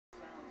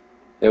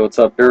Hey, what's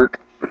up,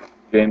 Dirk?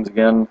 James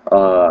again.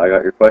 I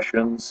got your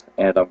questions,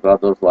 and I'm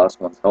glad those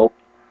last ones helped.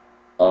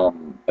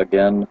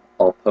 Again,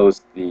 I'll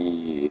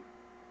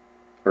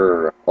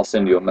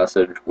send you a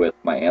message with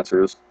my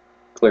answers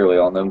clearly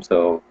on them,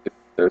 so if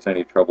there's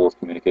any trouble with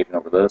communication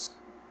over this,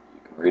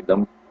 you can read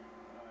them.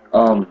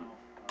 Um,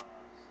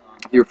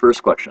 your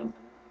first question.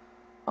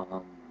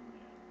 Um,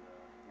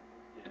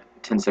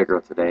 10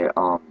 cigarettes a day.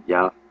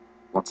 Yeah,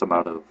 once I'm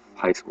out of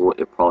high school,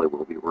 it probably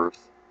will be worse.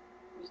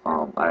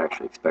 I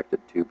actually expect it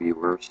to be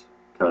worse,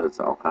 because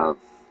I'll have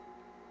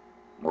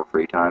more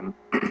free time.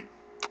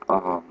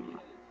 Um,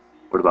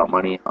 what about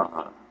money?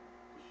 I'll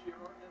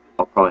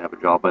probably have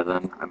a job by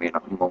then. I mean,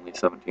 I'm only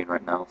 17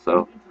 right now,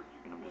 so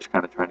I'm just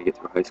kind of trying to get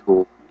through high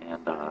school,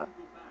 and I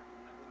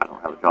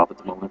don't have a job at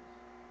the moment.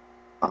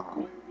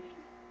 Um,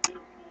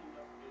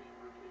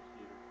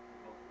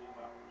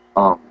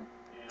 um,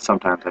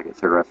 Sometimes I get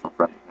cigarettes from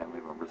friends and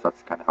family members.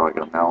 That's kind of how I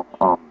get them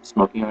now.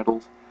 Smoking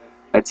idols.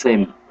 I'd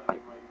say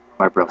like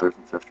my brothers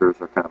and sisters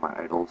are kind of my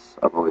idols.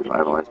 I've always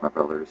idolized my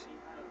brothers,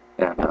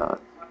 and a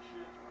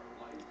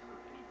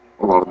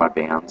lot of my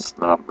bands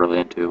that I'm really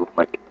into,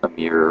 like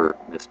Amir,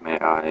 Miss May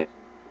I,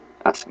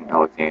 Asking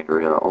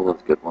Alexandria, all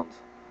those good ones.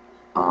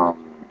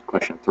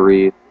 Question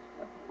three,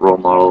 role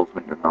models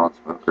when you're a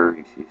non-smoker,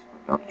 you see some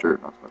youngster,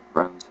 non-smoker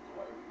friends.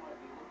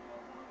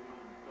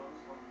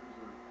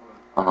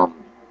 Um,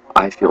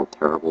 I feel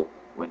terrible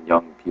when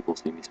young people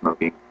see me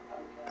smoking,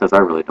 because I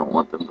really don't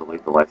want them to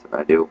live the life that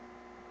I do.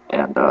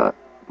 And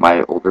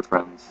my older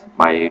friends,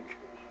 my age,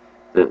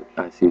 that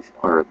I see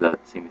or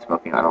that see me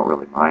smoking, I don't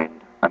really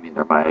mind. I mean,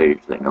 they're my age,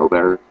 they know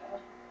better.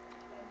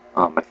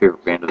 My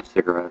favorite brand of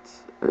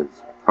cigarettes is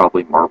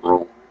probably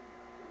Marlboro,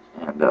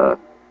 and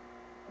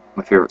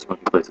my favorite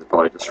smoking place is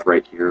probably just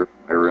right here,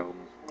 my room,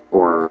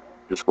 or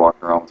just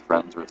walking around with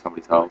friends or at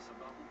somebody's house.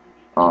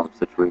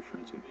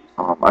 Situations.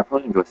 I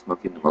probably enjoy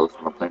smoking the most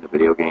when I'm playing a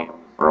video game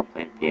or I'm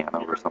playing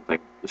piano or something,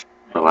 just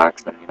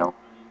relaxing.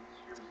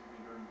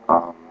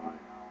 Um,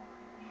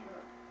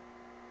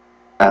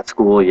 at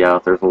school, yeah,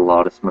 there's a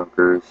lot of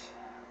smokers.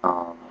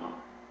 Um,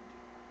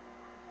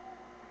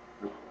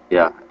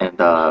 yeah, and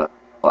well,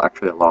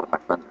 actually, a lot of my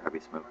friends are heavy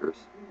smokers,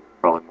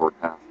 probably more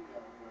than half.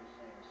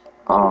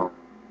 Um,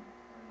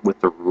 with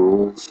the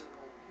rules,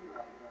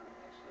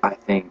 I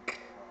think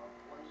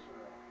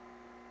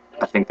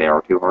I think they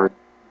are too hard.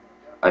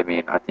 I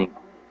mean, I think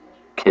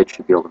kids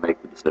should be able to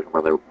make the decision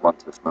whether they want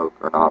to smoke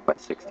or not by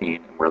 16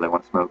 and where they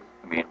want to smoke.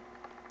 I mean,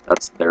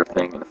 that's their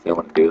thing, and if they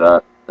want to do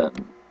that, then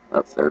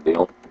that's their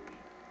deal.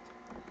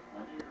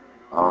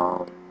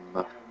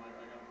 Let's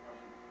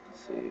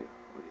see,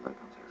 what do you like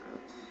on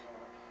cigarettes?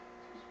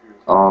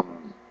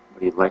 What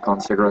do you like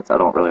on cigarettes? I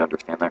don't really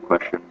understand that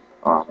question.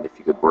 If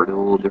you could word it a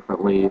little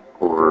differently,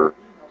 or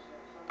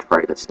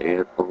try to say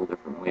it a little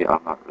differently,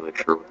 I'm not really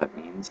sure what that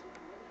means.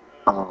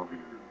 Um,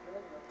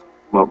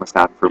 what must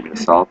happen for me to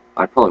stop?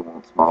 I probably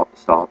won't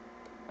stop.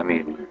 I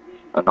mean,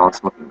 a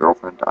non-smoking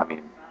girlfriend, I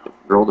mean, if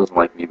a girl doesn't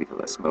like me because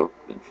I smoke,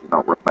 then she's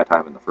not worth my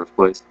time in the first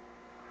place.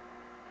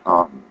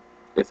 Um,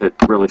 if it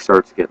really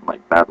starts getting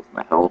like bad with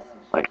my health,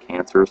 like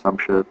cancer or some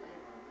shit,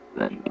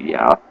 then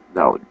yeah,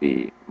 that would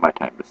be my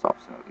time to stop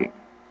smoking.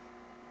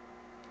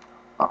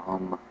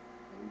 Um,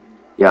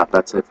 yeah,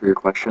 that's it for your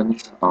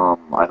questions.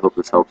 I hope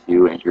this helps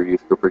you and your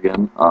youth group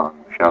again.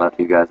 Shout out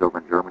to you guys over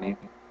in Germany.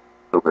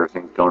 Hope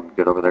everything's going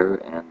good over there,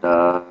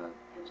 and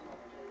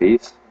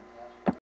peace.